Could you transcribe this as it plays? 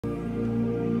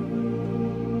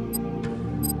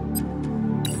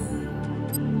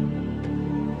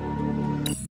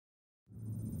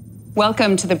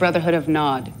Welcome to the Brotherhood of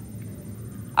Nod.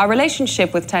 Our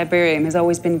relationship with tiberium has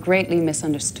always been greatly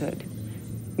misunderstood.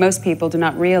 Most people do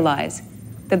not realize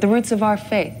that the roots of our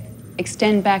faith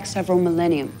extend back several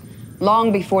millennium,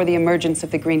 long before the emergence of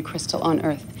the green crystal on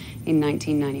Earth in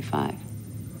 1995.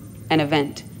 An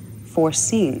event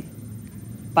foreseen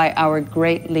by our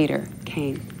great leader,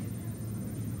 Kane.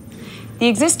 The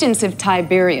existence of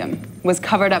tiberium was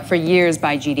covered up for years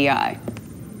by GDI.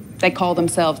 They call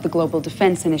themselves the Global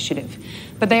Defense Initiative,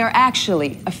 but they are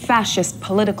actually a fascist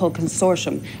political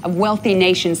consortium of wealthy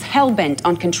nations hell-bent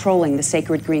on controlling the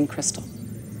sacred green crystal.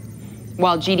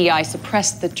 While GDI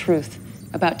suppressed the truth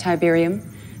about tiberium,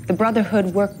 the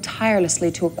Brotherhood worked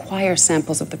tirelessly to acquire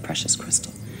samples of the precious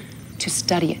crystal, to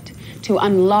study it, to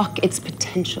unlock its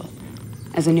potential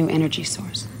as a new energy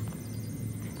source.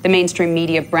 The mainstream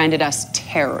media branded us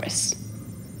terrorists.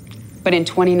 But in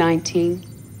 2019,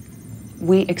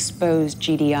 we exposed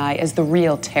GDI as the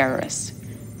real terrorists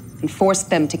and forced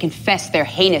them to confess their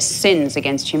heinous sins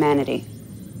against humanity.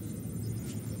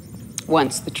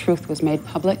 Once the truth was made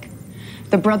public,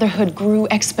 the Brotherhood grew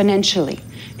exponentially.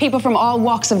 People from all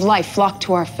walks of life flocked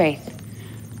to our faith.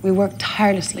 We worked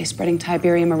tirelessly spreading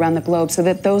tiberium around the globe so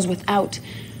that those without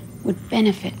would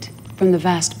benefit from the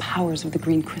vast powers of the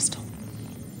green crystal.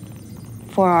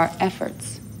 For our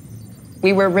efforts,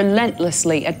 we were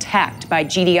relentlessly attacked by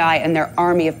GDI and their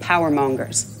army of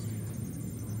powermongers.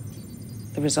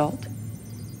 The result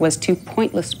was 2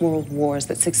 pointless world wars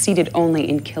that succeeded only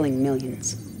in killing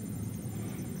millions.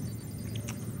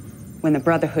 When the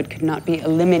Brotherhood could not be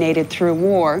eliminated through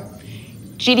war,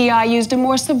 GDI used a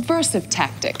more subversive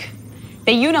tactic.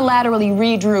 They unilaterally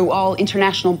redrew all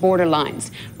international border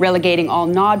lines, relegating all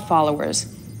Nod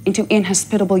followers into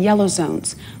inhospitable yellow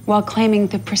zones, while claiming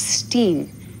the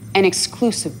pristine and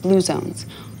exclusive blue zones,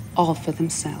 all for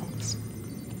themselves.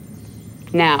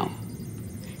 Now,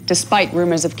 despite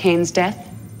rumors of Kane's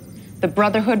death, the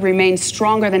Brotherhood remains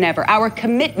stronger than ever, our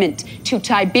commitment to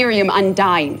tiberium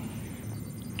undying.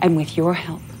 And with your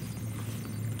help,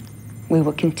 we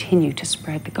will continue to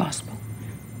spread the gospel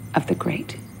of the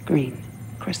great green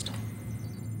crystal.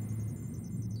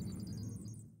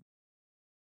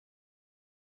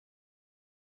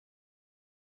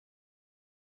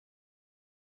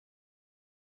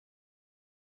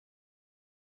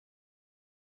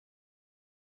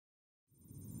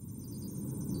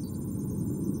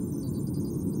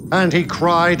 And he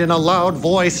cried in a loud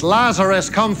voice, "Lazarus,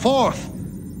 come forth!"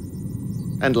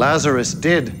 And Lazarus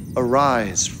did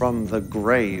arise from the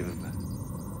grave.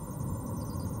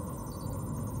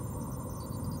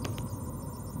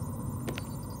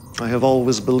 I have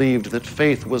always believed that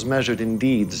faith was measured in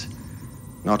deeds,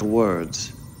 not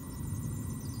words.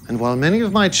 And while many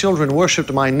of my children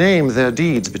worshipped my name, their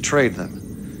deeds betrayed them.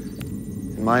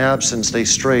 In my absence, they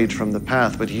strayed from the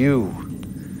path, but you,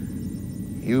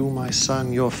 my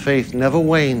son, your faith never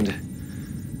waned.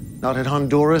 Not in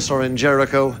Honduras or in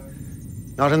Jericho,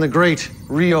 not in the great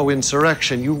Rio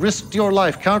insurrection. You risked your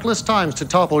life countless times to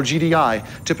topple GDI,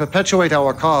 to perpetuate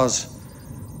our cause,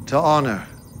 to honor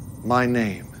my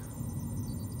name.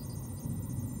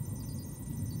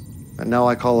 And now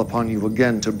I call upon you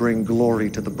again to bring glory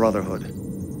to the Brotherhood.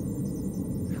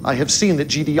 I have seen that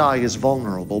GDI is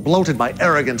vulnerable, bloated by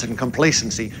arrogance and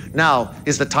complacency. Now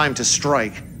is the time to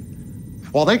strike.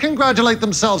 While they congratulate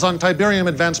themselves on tiberium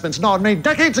advancements Nod made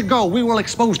decades ago, we will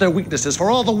expose their weaknesses for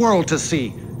all the world to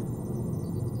see.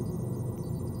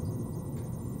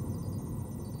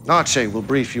 Nache will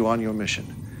brief you on your mission.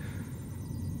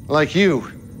 Like you,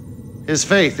 his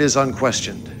faith is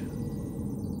unquestioned.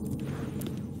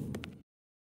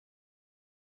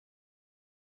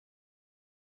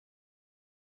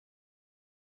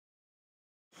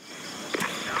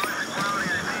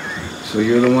 So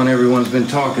you're the one everyone's been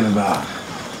talking about.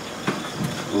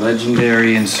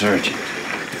 Legendary insurgent.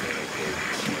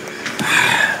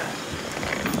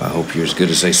 I hope you're as good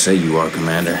as they say you are,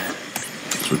 Commander.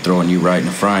 'Cause we're throwing you right in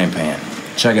the frying pan.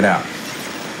 Check it out.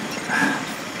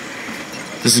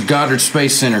 This is Goddard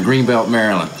Space Center, Greenbelt,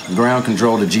 Maryland. Ground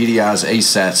control to GDI's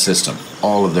ASAT system.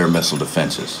 All of their missile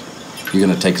defenses. You're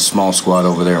gonna take a small squad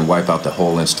over there and wipe out the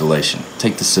whole installation.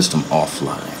 Take the system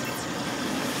offline.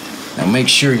 Now make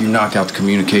sure you knock out the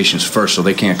communications first so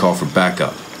they can't call for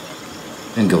backup.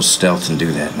 Then go stealth and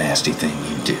do that nasty thing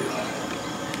you do.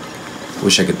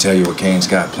 Wish I could tell you what Kane's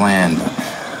got planned,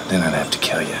 but then I'd have to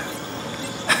kill you.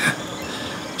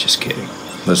 Just kidding.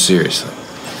 But seriously,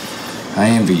 I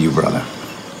envy you, brother.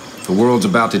 The world's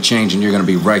about to change and you're gonna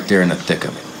be right there in the thick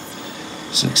of it.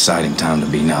 It's an exciting time to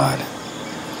be Nod.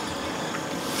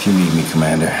 If you need me,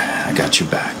 Commander, I got your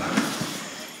back.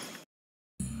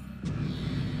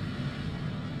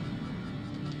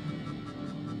 So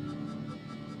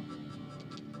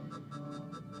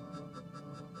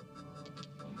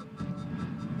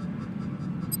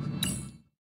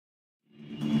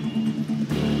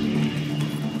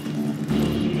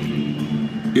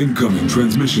Incoming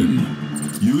transmission.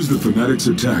 Use the Fanatic's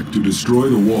attack to destroy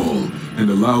the wall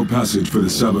and allow passage for the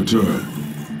saboteur.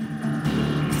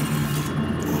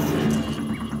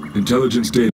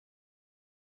 Intelligence data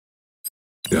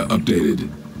updated.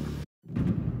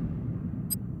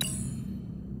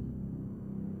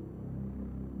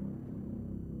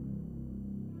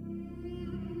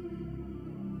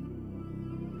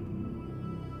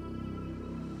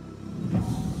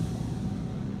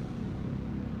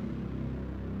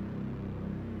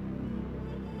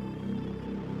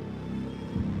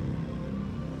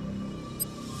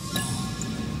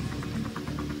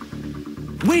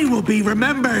 We will be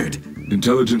remembered!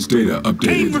 Intelligence data updated.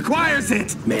 Kane requires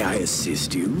it! May I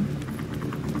assist you?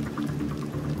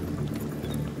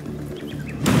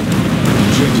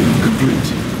 Objective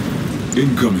complete.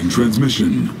 Incoming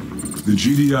transmission. The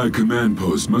GDI command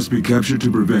post must be captured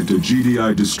to prevent a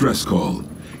GDI distress call.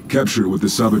 Capture with the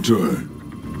saboteur.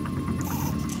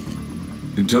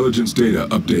 Intelligence data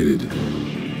updated.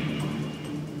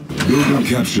 Building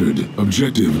captured.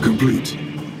 Objective complete.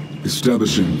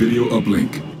 Establishing video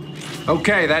uplink.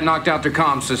 Okay, that knocked out their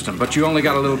comm system, but you only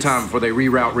got a little time before they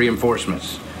reroute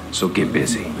reinforcements. So get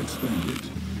busy. Expanded.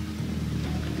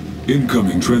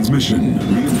 Incoming transmission.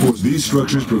 Reinforce. These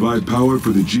structures provide power for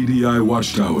the GDI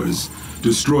watchtowers.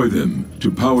 Destroy them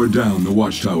to power down the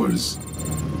watchtowers.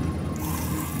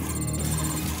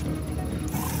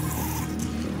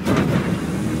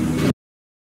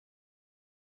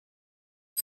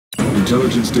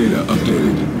 Intelligence data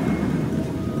updated.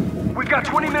 We've got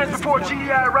 20 minutes before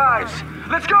GDI arrives.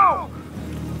 Let's go!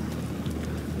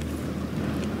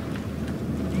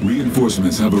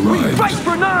 Reinforcements have arrived. Fight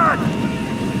for none!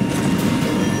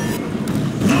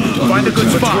 Find a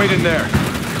good spot. Wait in there.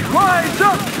 Rise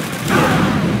up!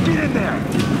 Get in there!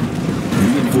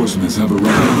 Reinforcements have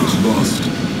arrived. Lost.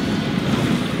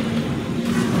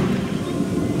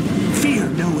 Fear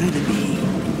no enemy.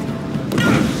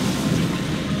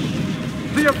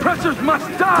 The oppressors must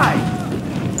die!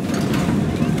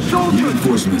 Soldiers!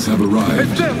 Reinforcements have arrived.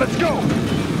 It's them, let's go!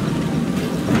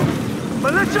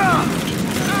 Militia!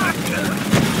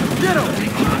 Get him!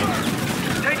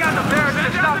 Take out the barracks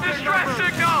and stop the distress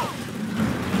signal!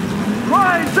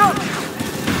 Rise up!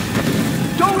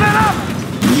 Don't let up!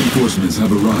 Reinforcements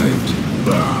have arrived.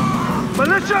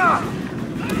 Militia!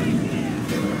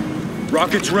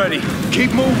 Rockets ready.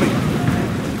 Keep moving.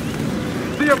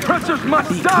 The oppressors must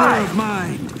Be die! clear of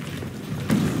mind.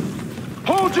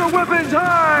 Hold your weapons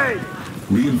high!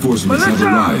 Reinforcements have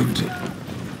Militia! arrived.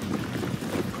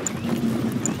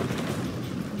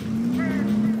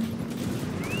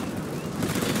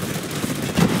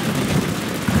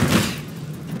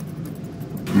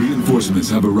 Reinforcements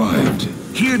have arrived.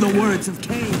 Hear the words of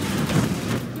Kane.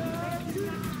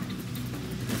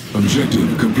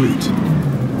 Objective complete.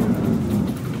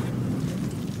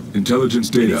 Intelligence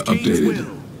data updated.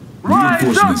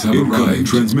 Reinforcements have arrived.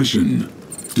 Transmission.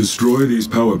 Destroy these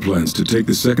power plants to take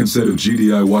the second set of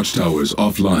GDI watchtowers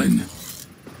offline.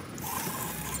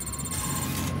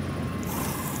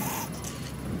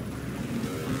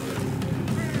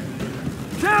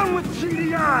 Down with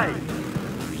GDI!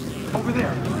 Over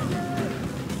there.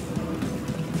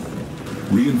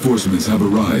 Reinforcements have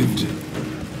arrived.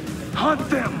 Hunt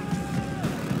them!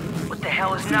 What the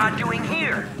hell is Nod doing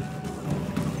here?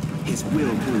 His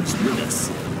will moves with us.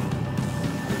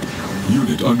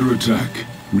 Unit under attack.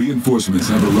 Reinforcements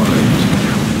have arrived.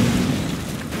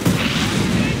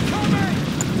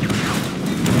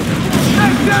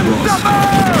 Make them Lost.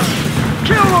 suffer!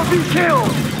 Kill or be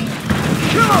killed!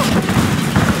 Kill 'em!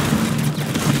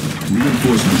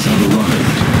 Reinforcements have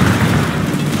arrived.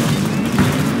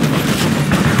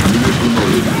 Unit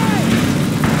promoted.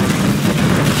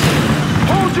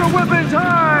 Hold your weapons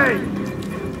high!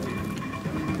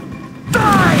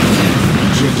 Die!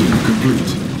 Objective complete.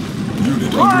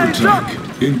 Unit under Rise attack.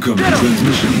 up! Incoming Get 'em!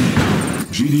 transmission.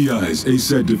 GDI's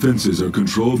ASAT defenses are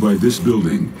controlled by this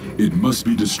building. It must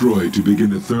be destroyed to begin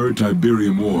the Third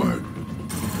Tiberium War.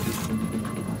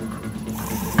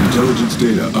 Intelligence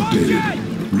data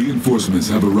updated. Reinforcements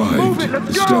have arrived. Move it,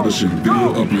 let's go! Establishing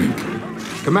video Go!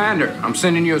 uplink. Commander, I'm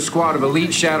sending you a squad of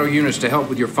elite shadow units to help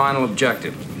with your final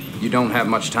objective. You don't have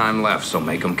much time left, so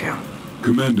make them count.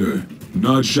 Commander,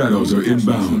 Nod shadows are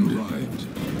inbound.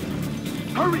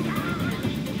 Hurry!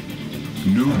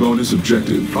 New bonus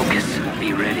objective. Focus.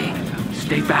 Be ready.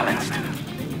 Stay balanced.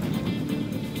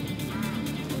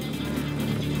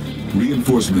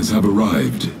 Reinforcements have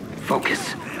arrived.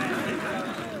 Focus.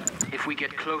 If we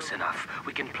get close enough,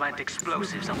 we can plant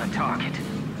explosives on the target.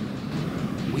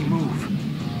 We move.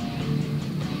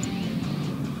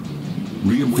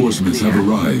 Reinforcements have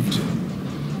arrived.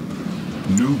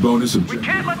 New bonus We objective.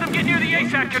 can't let them get near the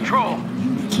ASAT control.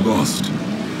 Lost.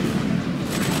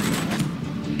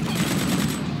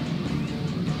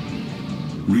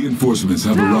 Reinforcements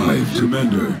have arrived.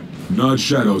 Commander, Nod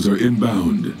shadows are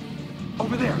inbound.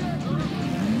 Over there.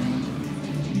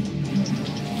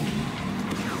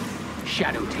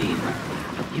 Shadow team,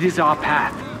 it is our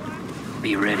path.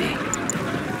 Be ready.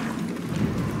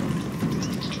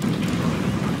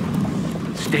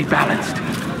 Stay balanced.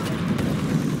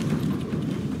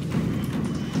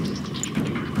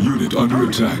 Unit under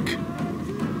attack.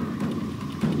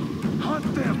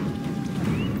 Hunt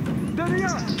them. There they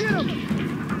are. Get them.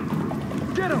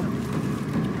 Get them.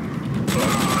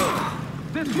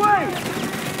 This way.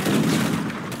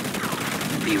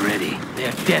 Be ready.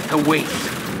 Their death awaits.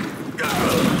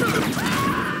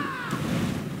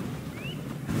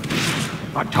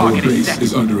 Our Our target is base set.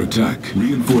 is under attack.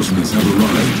 Reinforcements have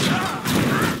arrived.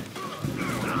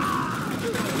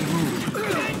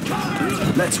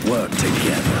 Let's work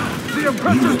together. The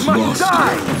oppressors Unit must lost.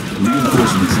 die.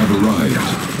 Reinforcements have arrived.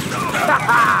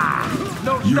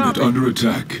 No Unit stopping. under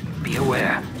attack. Be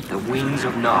aware. The wings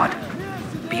of Nod.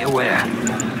 Be aware.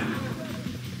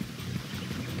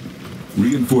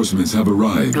 Reinforcements have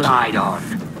arrived. Glide on.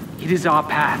 It is our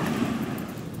path.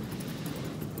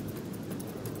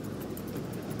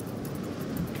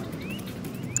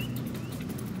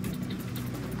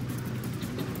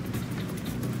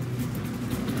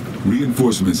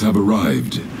 Reinforcements have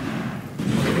arrived.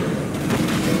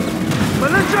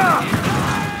 Militia!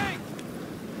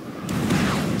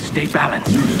 Stay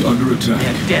balanced. Unit under attack.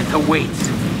 Their death awaits.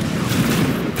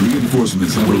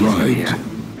 Reinforcements have Wings arrived. clear.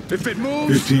 If it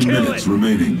moves, 15 kill minutes it.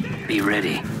 remaining. Be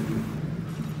ready.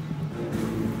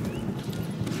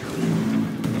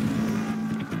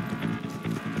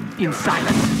 In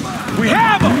silence. We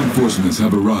have them! Reinforcements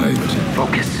have arrived.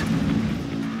 Focus.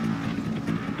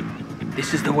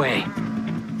 This is the way.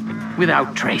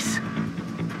 Without trace.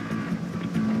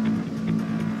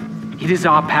 It is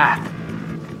our path.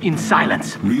 In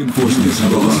silence. Reinforcements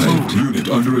have arrived. Unit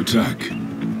under attack.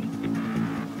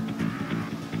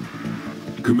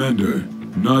 Commander,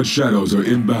 Nod shadows are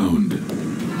inbound.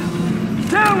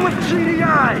 Down with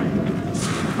GDI!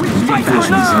 We fight for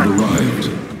Reinforcements have Nod!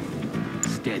 arrived.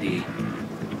 Steady.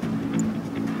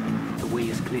 The way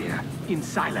is clear. In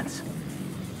silence.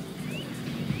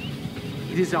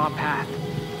 It is our path.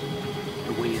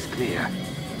 The way is clear.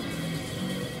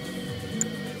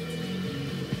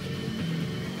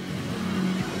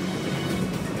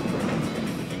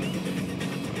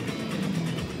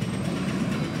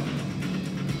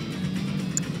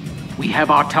 We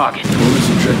have our target. Bonus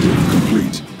objective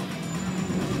complete.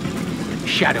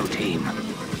 Shadow team.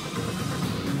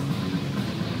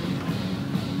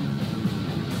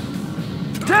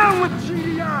 Down with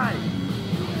GDI!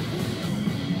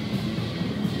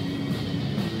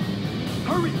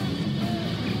 Hurry!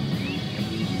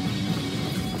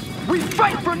 We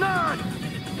fight for Nod!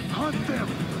 Hunt them!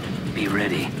 Be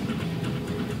ready.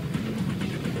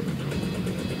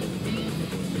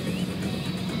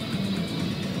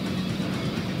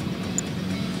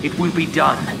 It will be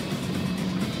done.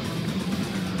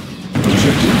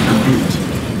 Objective complete.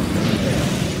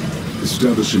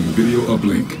 Establishing video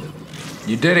uplink.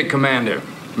 You did it, Commander.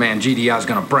 Man, GDI's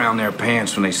gonna brown their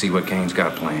pants when they see what Kane's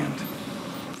got planned.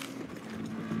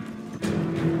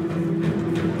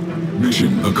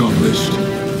 Mission accomplished.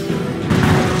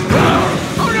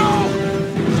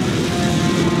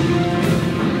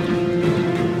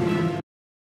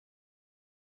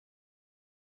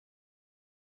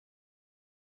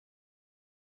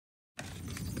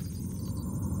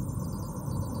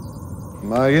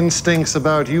 My instincts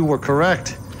about you were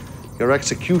correct. Your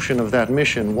execution of that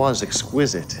mission was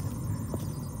exquisite.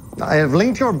 I have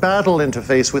linked your battle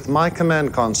interface with my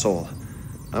command console.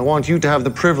 I want you to have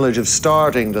the privilege of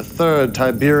starting the Third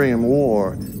Tiberium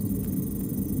War.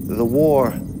 The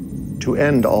war to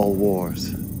end all wars.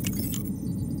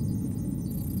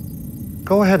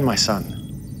 Go ahead, my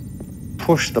son.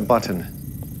 Push the button.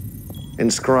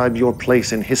 Inscribe your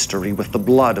place in history with the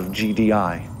blood of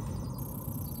GDI.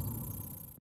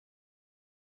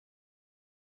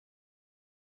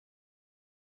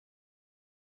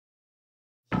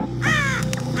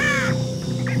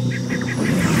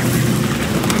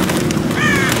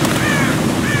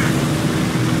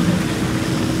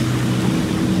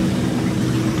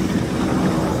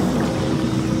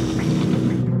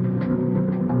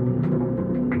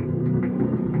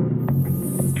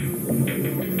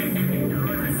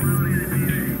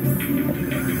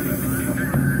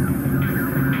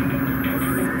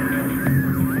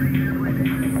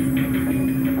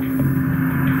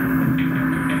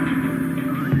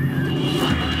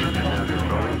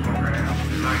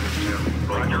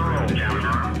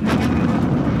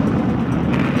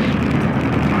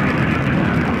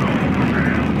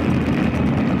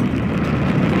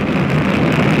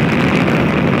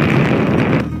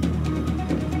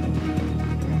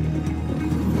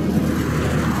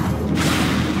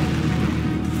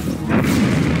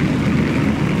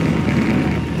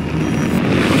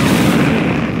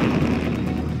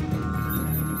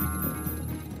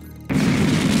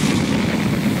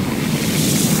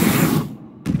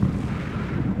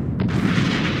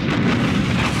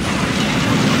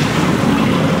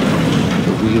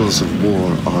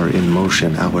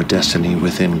 motion, our destiny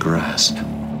within grasp.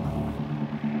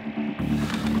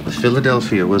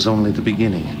 Philadelphia was only the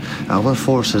beginning. Our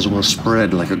forces will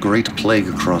spread like a great plague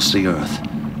across the earth.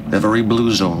 Every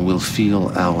blue zone will feel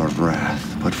our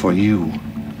wrath. But for you,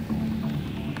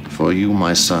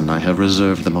 my son, I have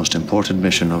reserved the most important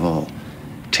mission of all,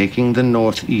 taking the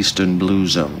northeastern blue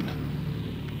zone.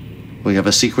 We have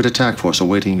a secret attack force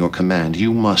awaiting your command.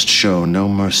 You must show no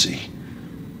mercy,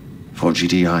 for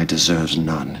GDI deserves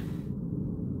none.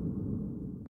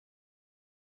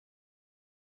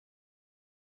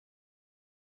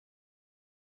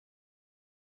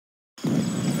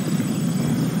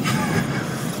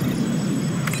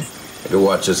 If you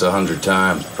watch this 100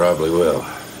 times, probably will.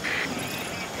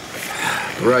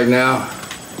 But right now,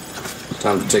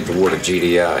 time to take the war to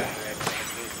GDI.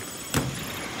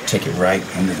 Take it right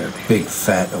into their big,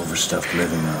 fat, overstuffed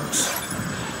living rooms.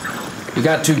 You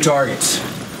got two targets.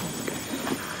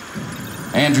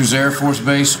 Andrews Air Force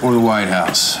Base or the White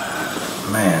House.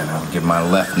 Man, I would give my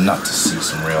left nut to see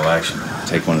some real action.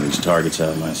 Take one of these targets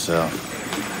out myself.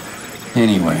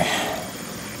 Anyway,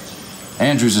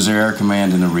 Andrews is air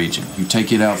command in the region. You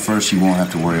take it out first, you won't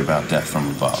have to worry about death from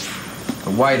above.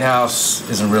 The White House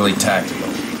isn't really tactical.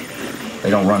 They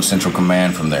don't run Central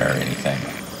Command from there or anything.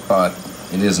 But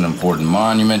it is an important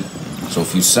monument, so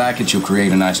if you sack it, you'll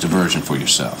create a nice diversion for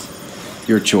yourself.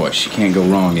 Your choice. You can't go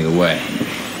wrong either way.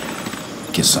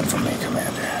 Get some from me,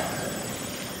 Commander.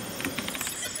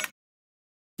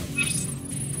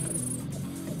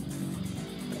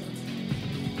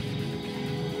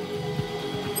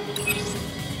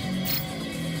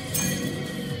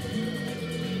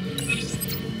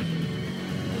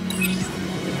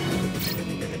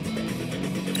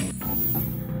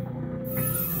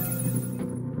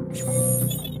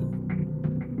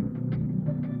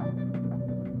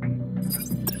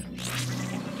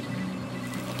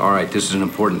 All right, this is an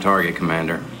important target,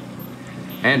 Commander.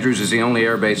 Andrews is the only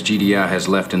airbase GDI has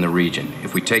left in the region.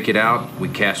 If we take it out, we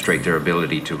castrate their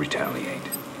ability to retaliate.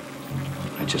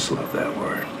 I just love that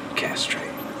word, castrate.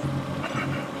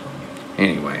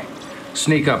 Anyway,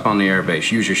 sneak up on the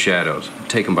airbase, use your shadows,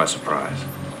 take them by surprise.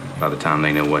 By the time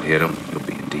they know what hit them, you'll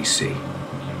be in DC.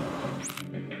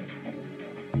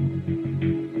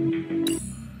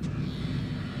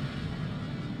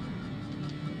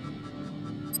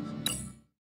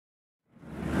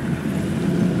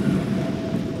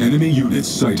 Enemy units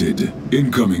sighted.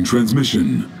 Incoming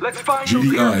transmission.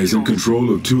 GDI is in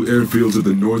control of two airfields at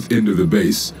the north end of the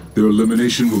base. Their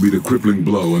elimination will be the crippling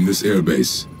blow on this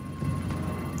airbase.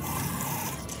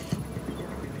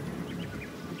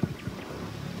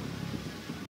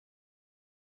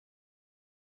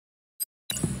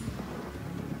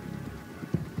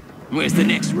 Where's the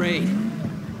next raid?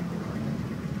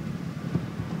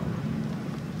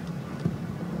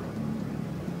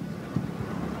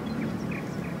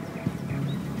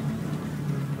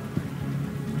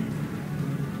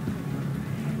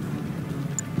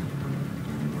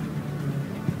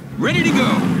 Ready to go!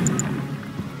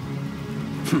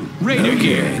 Raider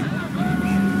here!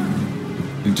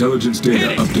 Intelligence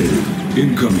data updated.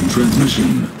 Incoming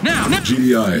transmission. Now!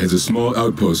 GDI has a small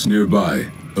outpost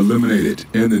nearby. Eliminate it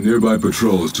and the nearby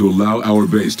patrols to allow our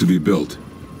base to be built.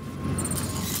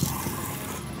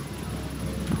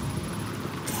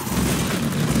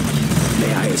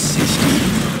 May I assist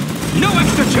you? No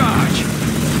extra charge!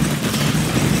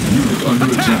 Unit under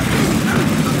attack.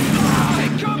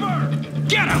 Take cover!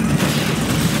 Get him!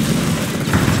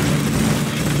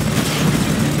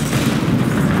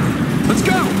 Let's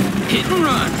go! Hit and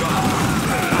run!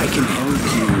 I can help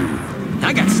you.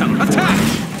 I got something. Attack!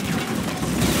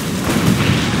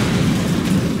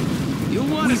 You'll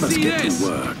want to see this.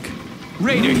 Work.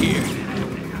 Raider here.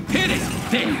 Hit it!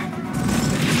 There!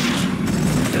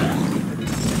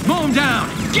 Mow him down!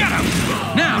 Get him!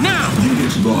 Now!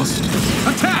 Unit lost.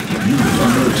 Attack! Unit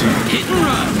under attack. Hit and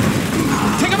run!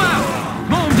 Take him out!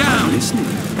 Mow him down! Listening.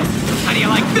 How do you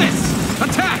like this?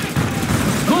 Attack!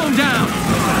 Mow him down!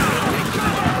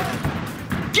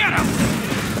 Get him!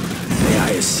 May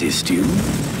I assist you?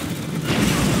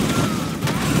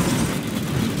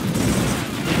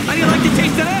 How do you like the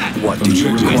taste of that? What do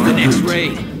you require? Where's the next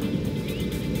raid?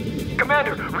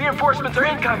 Commander, reinforcements are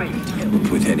incoming. Help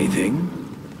with anything?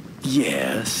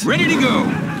 Yes. Ready to go.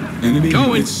 Enemy Going.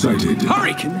 units sighted.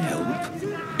 Hurry! Can help.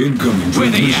 Incoming Where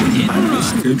they at? transmission. Hit and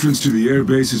run. Entrance to the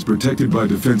airbase is protected by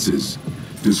defenses.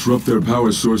 Disrupt their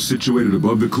power source situated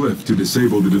above the cliff to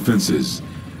disable the defenses.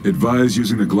 Advise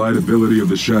using the glide ability of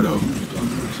the Shadow.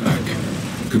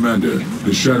 Commander,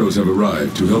 the Shadows have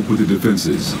arrived to help with the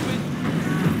defenses.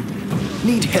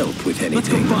 Need help with anything? Let's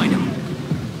go find him.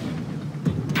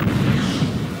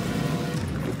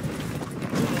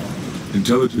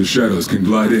 The shadows can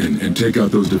glide in and take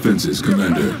out those defenses,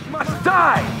 Commander. Must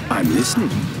die! I'm listening.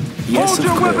 Yes, Hold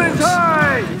your of weapons course.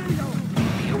 high!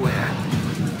 Be aware.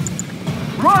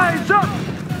 Rise up!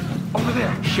 Over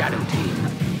there. Shadow team.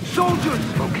 Soldiers!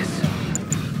 Focus.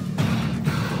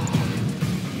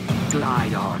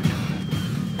 Glide on.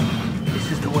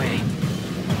 This is the way.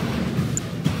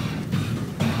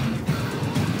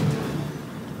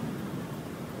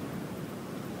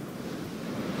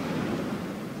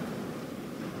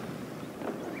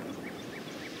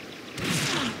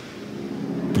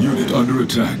 Unit under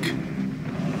attack.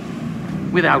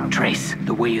 Without trace,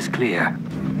 the way is clear.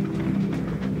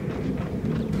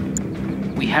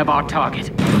 We have our target.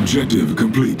 Objective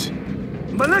complete.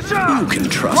 Militia! You can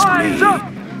trust Rise me.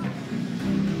 up!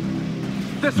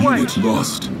 This way! Unit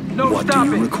lost. No What do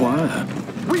stopping! you require?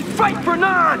 We fight for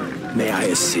none! May I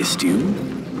assist you?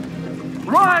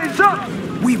 Rise up!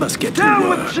 We must get to Down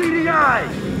with work. GDI!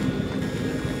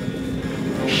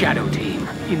 Shadow team,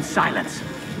 in silence.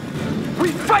 We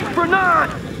fight for none!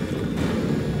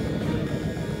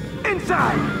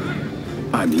 Inside!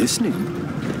 I'm listening.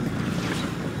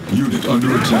 Unit under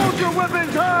Hold attack. your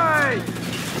weapons high!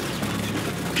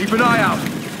 Keep an eye out.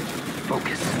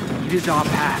 Focus. It is our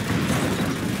path.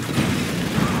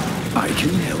 I can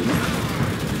help.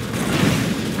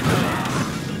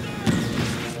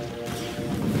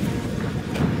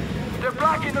 They're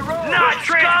blocking the road! Not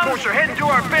transports are heading to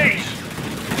our base.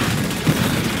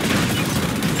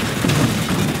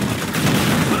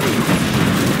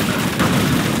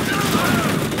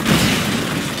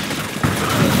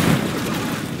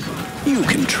 You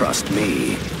can trust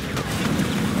me.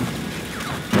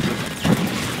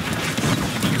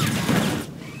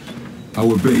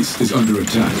 Our base is under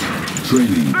attack.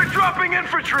 Training. They're dropping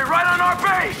infantry right on our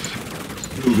base.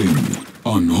 Building.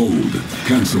 On hold.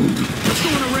 Cancelled. Let's go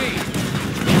on a raid.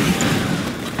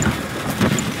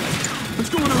 Let's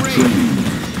go on a raid. Training.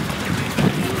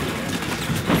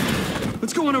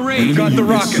 Let's go on a raid. Enemy got the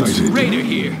unit rockets. sighted. Raider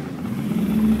here.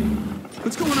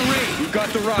 Let's go on a raid. We've got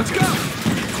the rockets. Let's go.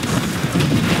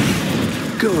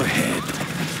 Go ahead.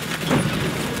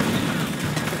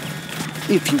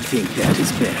 If you think that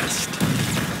is best.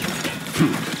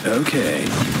 Okay.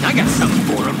 I got something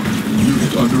for him.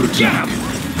 Unit under attack.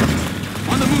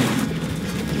 On the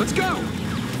move. Let's go.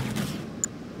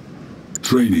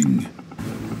 Training.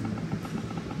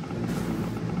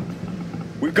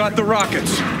 We've got the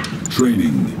rockets.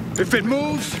 Training. If it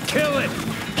moves, kill it.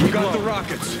 We got the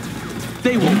rockets.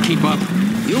 They won't keep up.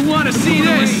 You'll want to see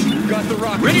this. We've got the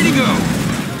rockets. Ready to go.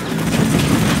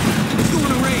 Let's go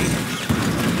on a raid.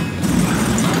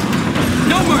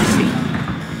 No mercy.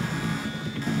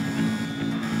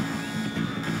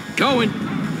 Going.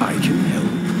 I can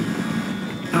help.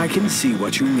 I can see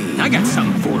what you mean. I got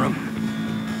something for him.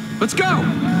 Let's go.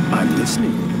 I'm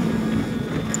listening.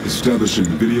 Establishing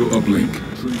video uplink.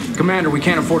 Commander, we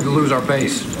can't afford to lose our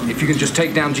base. If you can just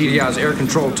take down GDI's air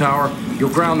control tower, you'll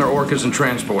ground their orcas and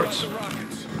transports.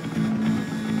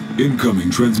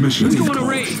 Incoming transmission. Let's go on a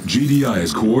raid. GDI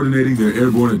is coordinating their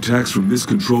airborne attacks from this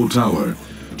control tower.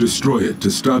 Destroy it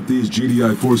to stop these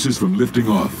GDI forces from lifting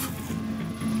off.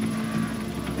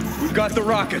 We've got the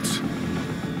rockets.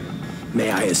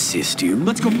 May I assist you?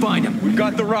 Let's go find him. We've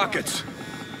got the rockets.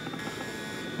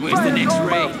 Where's the next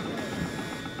raid?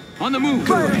 On the move.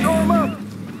 Go Fire, ahead. arm up!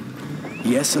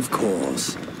 Yes, of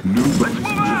course. New Fight.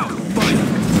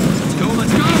 Let's go,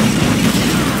 let's go!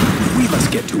 We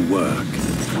must get to work.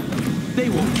 They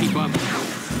won't keep up.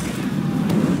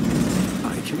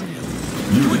 I can help.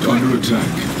 unit under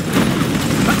attack.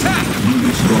 Attack!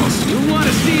 Units lost. You'll want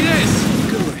to see this!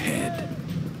 Go ahead.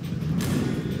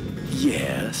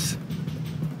 Yes.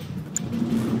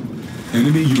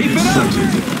 Enemy Keep unit it up!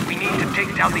 sighted. We need to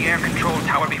take down the air control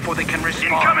tower before they can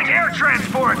respond. Incoming air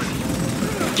transports.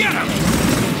 Get him!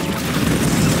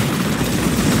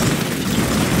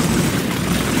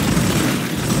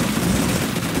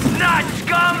 Not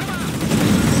scum.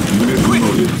 Unit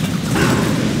promoted.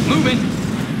 Moving.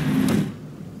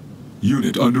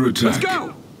 Unit under attack. Let's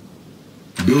go!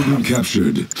 Building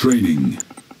captured. Training.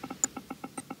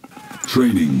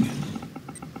 Training.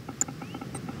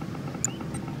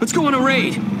 Let's go on a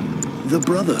raid. The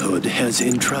Brotherhood has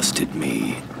entrusted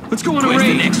me. Let's go on a raid. Where's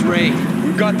the next raid?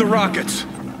 We've got the rockets.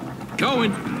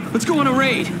 Going. Let's go on a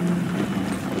raid.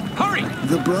 Hurry!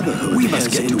 The Brotherhood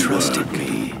has entrusted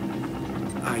me.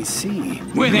 I see.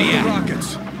 Where they The at?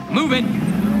 rockets. Moving.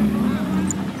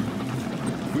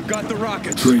 We've got the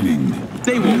rockets. Training.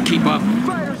 They won't keep up.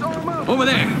 Fighters, arm up! Over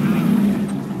there.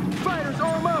 Fighters,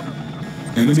 arm up!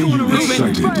 Enemy go on a unit raid.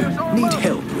 sighted. Fighters, arm up!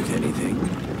 Help with anything?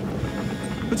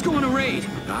 Let's go on a raid.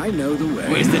 I know the way.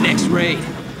 Where's the next raid?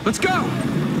 Let's go!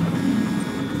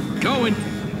 Going.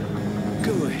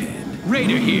 Go ahead.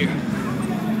 Raider here.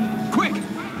 Quick!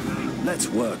 Let's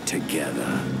work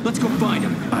together. Let's go find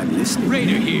him. I'm listening.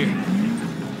 Raider here.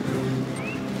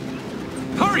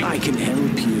 Hurry! I can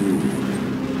help you.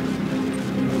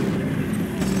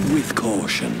 With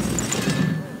caution.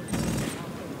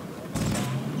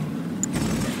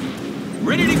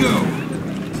 Ready to go.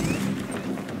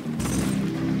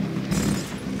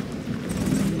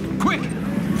 Quick!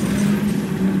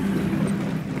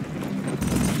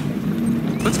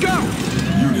 Let's go!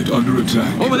 Unit under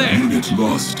attack. Over there. Unit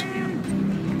lost.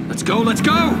 Let's go, let's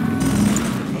go!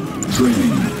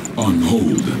 Training on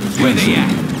hold. Where they at?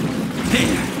 Cancelled.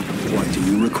 There. What do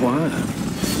you require?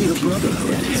 The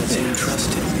Brotherhood has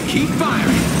entrusted me. Keep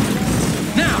firing.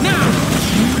 Now, now!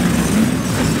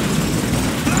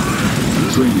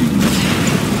 Training.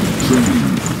 Training.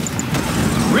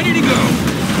 Ready to go.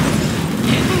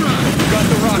 Hit and run. Got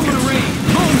the rocket.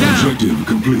 Home down. Objective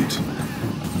complete.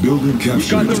 Building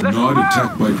captured. Not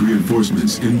attack bike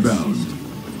reinforcements inbound.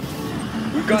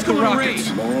 We've got the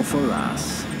rockets. More for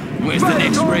us. Where's the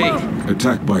next raid?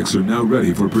 Attack bikes are now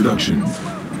ready for production.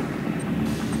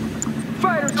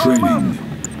 Training.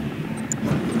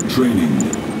 Training.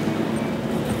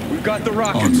 We've got the On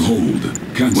rockets. hold.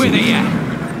 Cancelled. Where they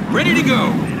at? Ready to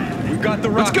go. We've got the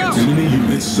rockets. Let's go. Enemy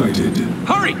units sighted.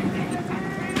 Hurry.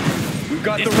 We've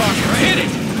got the rockets. Hit it.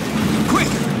 Quick.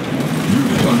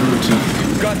 Unit under attack.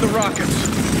 We've got the rockets.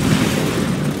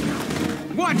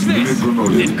 Watch this. Unit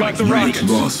promoted. We've got the Unit rockets.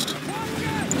 lost.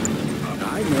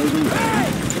 I know the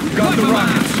way. We've got the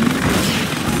rockets.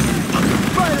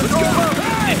 Fighters all up!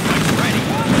 Ready.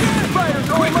 Fighters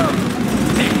all up!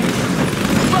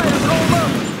 Fighters all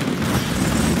up!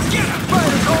 Get up.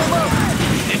 Fighters all up!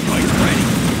 This fight's ready.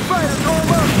 Fighters all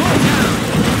up!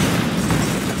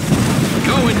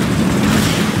 Going.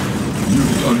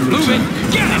 Unit under Moving.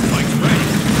 attack. Get up. Fight's ready.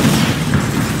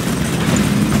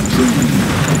 Training.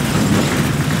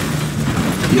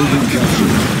 Building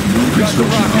captured. No We've got the construction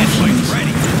rockets. options. Fight's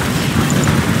ready.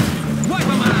 Wipe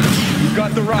them out. We've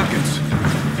got the rockets.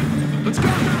 Let's go.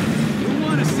 We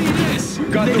want to see this.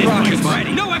 We've got the rockets.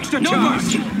 Ready. No extra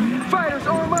charge. Fighters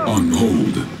all up! On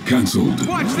hold. Cancelled.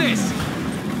 Watch this.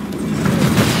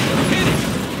 Hit it.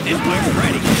 This fight's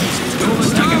ready.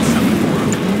 Let's go.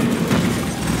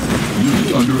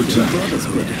 Unit under attack.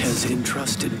 Brotherhood has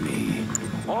entrusted me.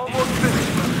 Almost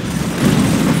finished.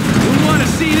 We want to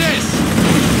see this.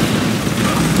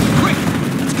 Quick.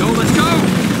 Let's go. Let's go.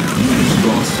 Unit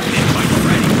lost. This fight's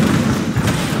ready.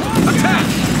 Attack.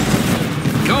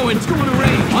 Going. Let's go on a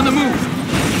raid. On the move.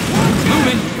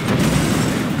 Moving.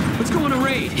 Let's go on a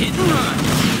raid. Hit and run.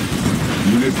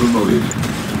 Unit promoted.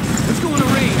 Let's go on a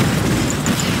raid.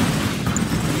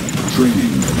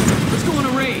 Training. Let's go on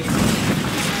a raid.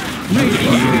 Unit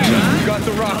under attack. We got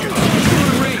the rockets. Let's go on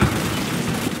a raid.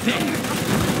 There.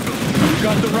 We've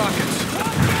got the rockets.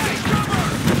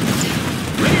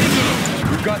 Ready to go.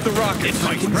 We've got the rockets. This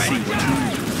fight's ready.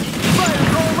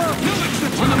 Fighters all up! No extra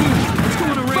on the move. Let's go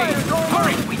on a raid.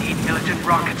 Hurry. We need militant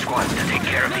rocket squads to take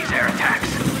care of these air attacks.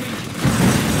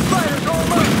 Fighters all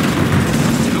up!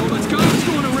 Let's go. Let's go. Let's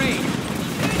go on a raid.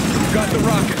 We've got the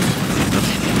rockets.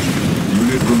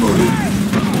 Unit promoted.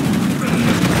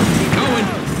 Going.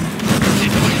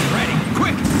 This fight's ready.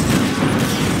 Quick.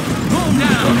 Home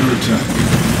down. Under attack.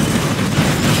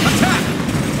 Attack.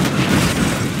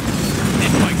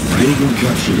 This fight's ready. Building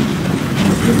captured.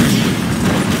 Repairing.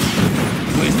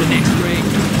 Where's the next raid?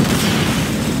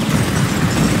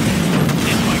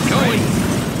 This fight's going.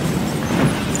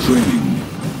 Training.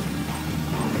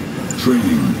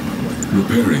 Training.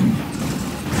 Repairing.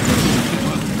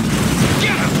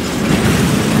 Get him.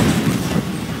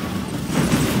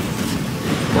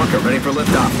 Walker, ready for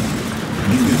liftoff.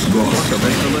 Units lost. Walker,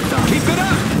 ready for liftoff. Keep it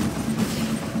up.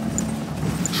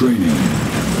 Training.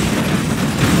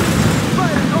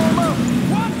 Fighters all up!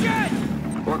 Watch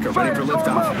it. Walker, ready for Fighters all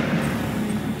liftoff. up!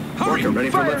 Hurry. Walker, ready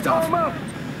for Fighters all liftoff. up!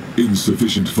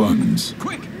 Insufficient funds.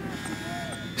 Quick.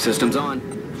 Systems on.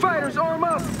 Fighters arm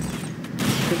up!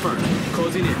 Confirmed.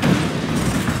 Closing in.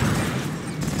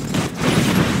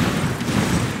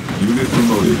 Unit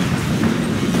promoted.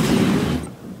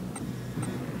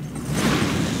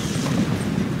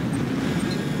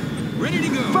 Ready to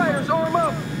go. Fighters arm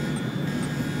up!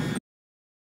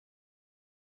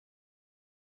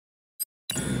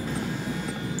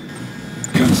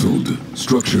 Cancelled.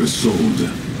 Structure sold.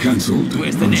 Cancelled.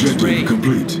 Where's the next Objective raid?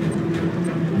 complete.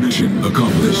 Mission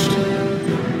accomplished.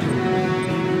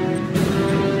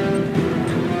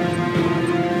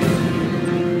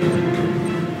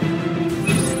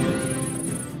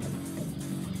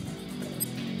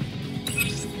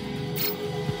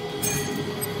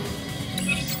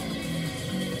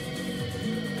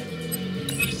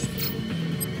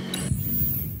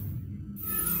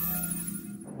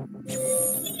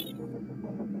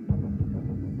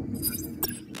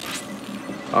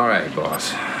 Aye,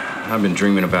 boss. I've been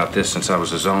dreaming about this since I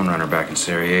was a zone runner back in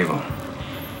Sarajevo.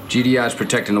 GDI's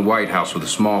protecting the White House with a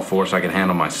small force I can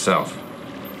handle myself.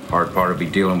 Hard part will be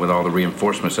dealing with all the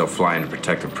reinforcements they'll fly in to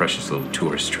protect their precious little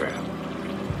tourist trap.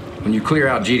 When you clear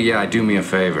out GDI, do me a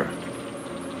favor.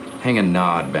 Hang a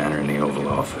nod banner in the Oval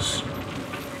Office.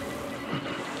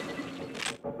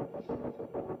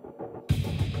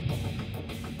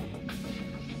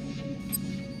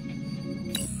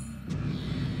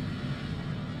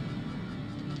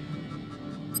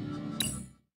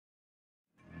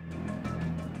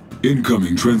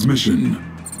 Incoming transmission.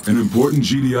 An important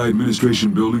GDI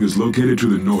administration building is located to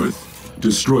the north.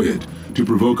 Destroy it to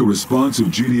provoke a response of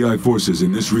GDI forces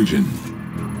in this region.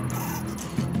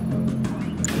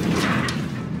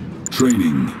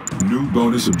 Training. New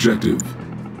bonus objective.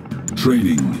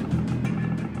 Training.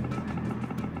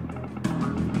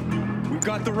 We've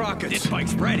got the rockets. This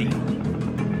bike's ready.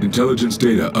 Intelligence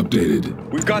data updated.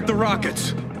 We've got the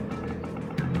rockets.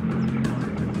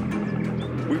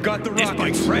 We've got the rockets. This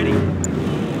bike's ready.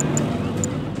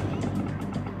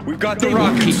 We've got the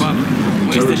rockets. Keep up.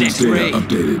 Where's the next data raid?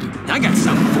 updated. I got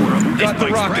something for him. We've got the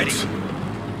rockets.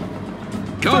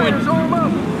 Going. Fighters arm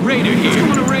up! Raider here. Let's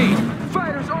go on a raid.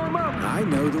 Fighters arm up! I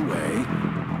know the way.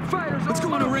 Fighters Let's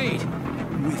go on a raid.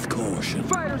 With caution.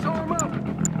 Fighters arm up!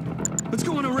 Let's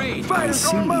go on a raid. Fighters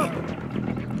arm up!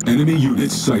 Enemy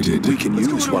units sighted. We can Let's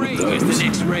use go on one a of raid. Where's those. the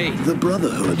next raid? The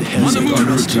Brotherhood On has the move.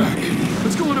 Under entrusted attack. me.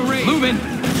 Let's go on a raid. Moving.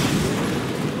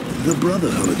 The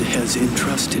Brotherhood has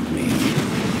entrusted me.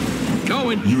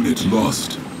 Going. Unit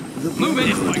lost. The Move it.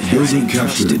 Brotherhood has Building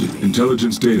entrusted captured. me.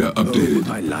 Intelligence data updated.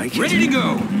 Oh, I like Ready it. to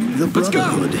go. The Let's go.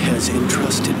 Brotherhood has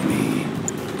entrusted me.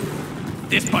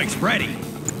 This bike's ready.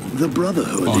 The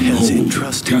Brotherhood On has hold.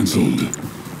 entrusted Cancelled. me.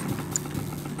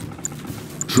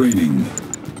 Training.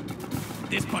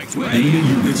 This bike's Enemy ready.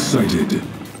 units sighted.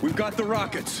 We've got the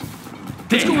rockets.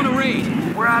 Let's go on a raid.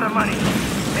 We're out of money.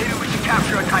 Maybe we should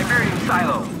capture a tiberium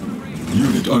silo.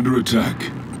 Unit under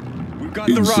attack. We've got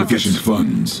the Insufficient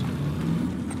rockets. funds.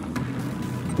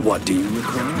 What do you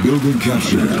require? Building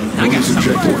captured. I got Bonus something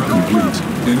objective for 'em. complete.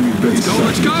 Enemy base Go,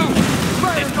 let's sighted. go. This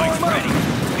Fighters bike's arm up! ready.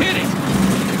 Hit it.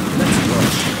 Let's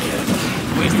rush together.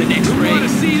 Where's the next raid? Want to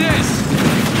see this?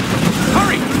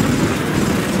 Hurry.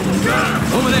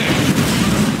 Over there.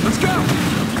 Let's go.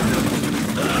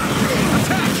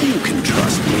 Attack. You can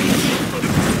trust me.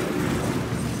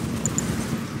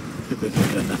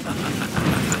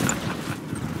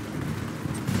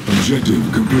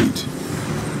 Objective complete.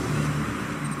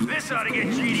 This ought to get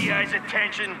GDI's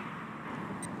attention.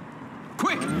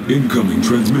 Quick. Incoming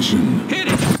transmission. Hit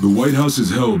it. The White House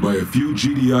is held by a few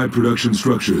GDI production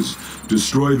structures.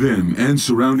 Destroy them and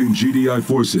surrounding GDI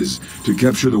forces to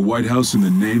capture the White House in the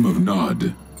name of Nod.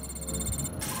 Unit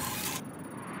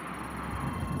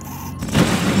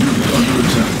under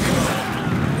attack.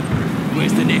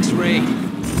 Where's the next raid?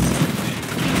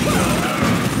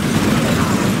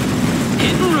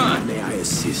 Hit and run. May I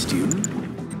assist you?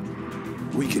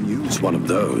 We can use one of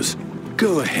those.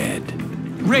 Go ahead.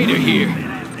 Raider here.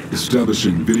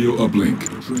 Establishing video uplink.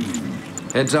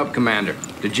 Heads up, Commander.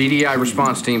 The GDI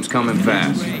response team's coming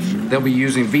fast. They'll be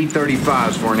using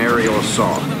V-35s for an aerial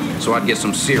assault, so I'd get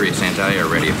some serious anti-air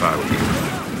ready if I were you.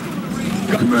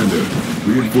 Commander,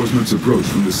 reinforcements approach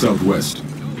from the southwest.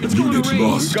 Unit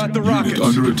lost. We've got the Unit rockets.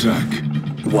 under attack.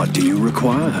 What do you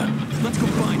require? Let's go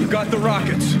find We've him. got the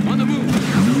rockets. On the move.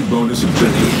 New bonus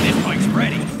objective. This bike's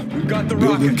ready. We've got the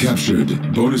Building rockets.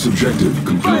 captured. Bonus objective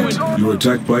complete. Your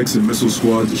attack bikes and missile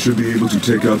squads should be able to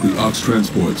take out the Ox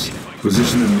transports.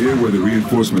 Position them near where the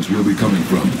reinforcements will be coming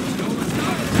from.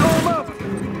 Arm up!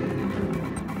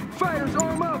 Fighters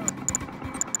arm up!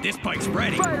 This bike's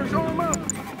ready. Fighters arm up!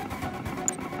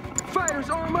 Fighters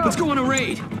arm up! Let's go on a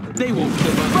raid. They won't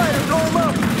give up. Fighters arm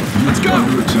up! Let's go.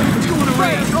 Under Let's attack. go on a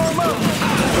raid. Fighters arm up!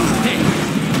 Hey,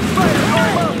 Fighters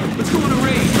arm up! let's go on a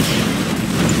raid.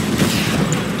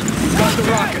 We've got the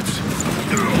rockets.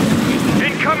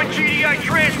 Incoming GDI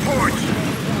transports!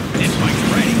 This bike's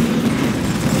ready.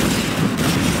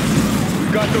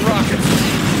 We've got the rockets.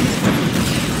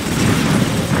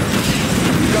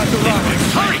 We've got the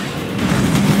rockets. Hurry.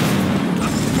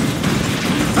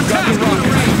 We've got the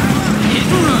rockets. Hit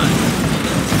and run.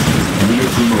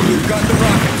 Unit promoted. We've got the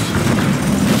rockets.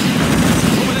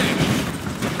 Over there.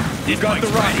 This We've got the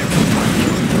bike's ready. rockets.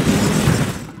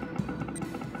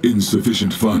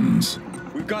 Insufficient funds.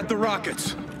 We've got the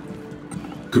rockets.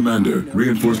 Commander,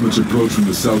 reinforcements approach from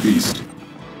the southeast.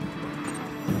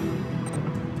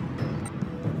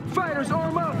 Fighters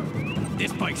arm up!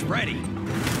 This bike's ready.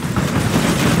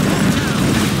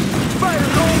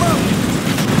 Fighters arm up!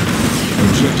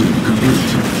 Objective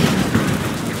complete.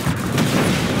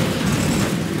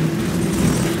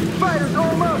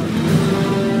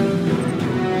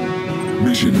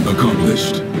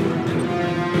 Accomplished.